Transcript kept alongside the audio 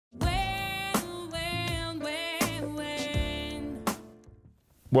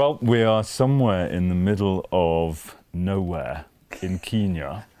Well, we are somewhere in the middle of nowhere in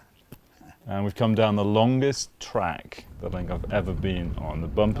Kenya, and we've come down the longest track that I think I've ever been on, the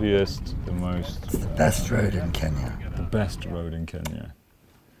bumpiest, the most... It's the best road in Kenya. The best road in Kenya.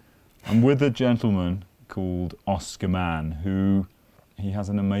 I'm with a gentleman called Oscar Mann, who he has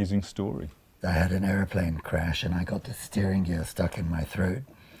an amazing story. I had an aeroplane crash and I got the steering gear stuck in my throat,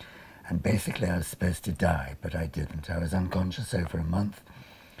 and basically I was supposed to die, but I didn't. I was unconscious over a month,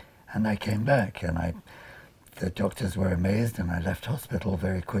 and I came back, and the doctors were amazed, and I left hospital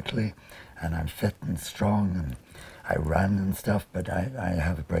very quickly, and I'm fit and strong, and I run and stuff, but I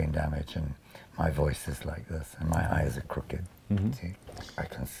have brain damage, and my voice is like this, and my eyes are crooked. Mm-hmm. See, I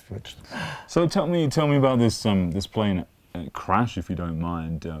can switch them. So tell me about this this plane crash, if you don't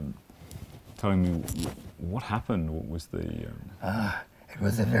mind. Telling me what happened. What was the? It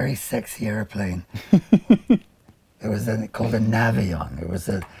was a very sexy airplane. It was called a Navion. It was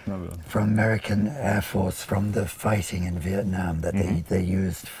from American Air Force, from the fighting in Vietnam that they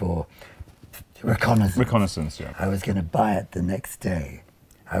used for reconnaissance. Reconnaissance, yeah. I was going to buy it the next day.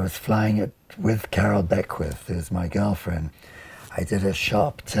 I was flying it with Carol Beckwith, who's my girlfriend. I did a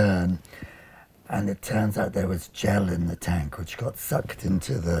sharp turn, and it turns out there was gel in the tank, which got sucked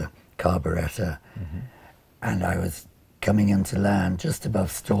into the carburetor, and I was coming into land just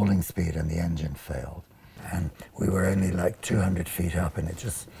above stalling speed, and the engine failed. And we were only like 200 feet up, and it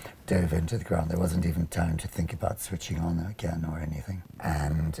just dove into the ground. There wasn't even time to think about switching on again or anything.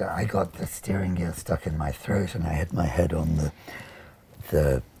 And I got the steering gear stuck in my throat, and I hit my head on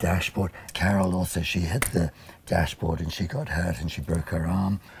the dashboard. Carol also, she hit the dashboard and she got hurt and she broke her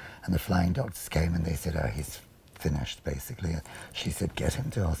arm. And the flying doctors came and they said, oh, he's finished, basically. She said, get him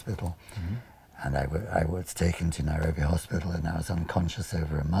to hospital. And I was taken to Nairobi Hospital, and I was unconscious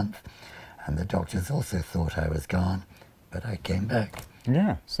over a month. And the doctors also thought I was gone, but I came back.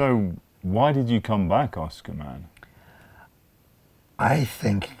 Yeah, so why did you come back, Oscar Mann? I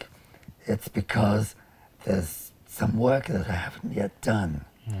think it's because there's some work that I haven't yet done.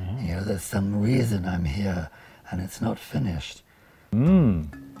 You know, there's some reason I'm here, and it's not finished.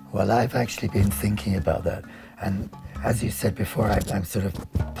 Well, I've actually been thinking about that. And as you said before, I'm sort of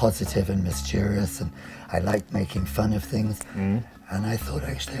positive and mischievous, and I like making fun of things. And I thought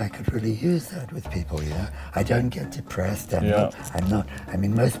actually I could really use that with people, you know. I don't get depressed, I'm not. I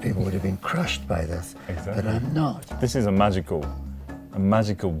mean, most people would have been crushed by this, but I'm not. This is a magical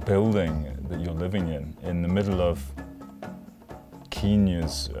building that you're living in the middle of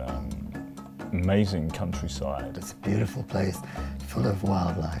Kenya's amazing countryside. It's a beautiful place, full of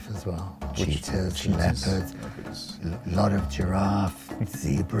wildlife as well. Cheetahs, leopards, a lot of giraffe,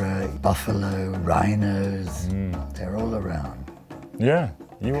 zebra, buffalo, rhinos, they're all around. Yeah,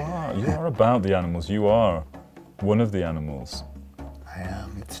 you are about the animals. You are one of the animals. I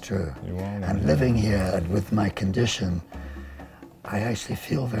am, it's true. You are. And living here and with my condition, I actually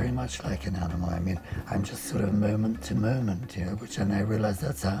feel very much like an animal. I mean, I'm just sort of moment to moment, you know, and I realize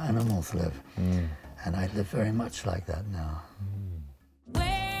that's how animals live. And I live very much like that now.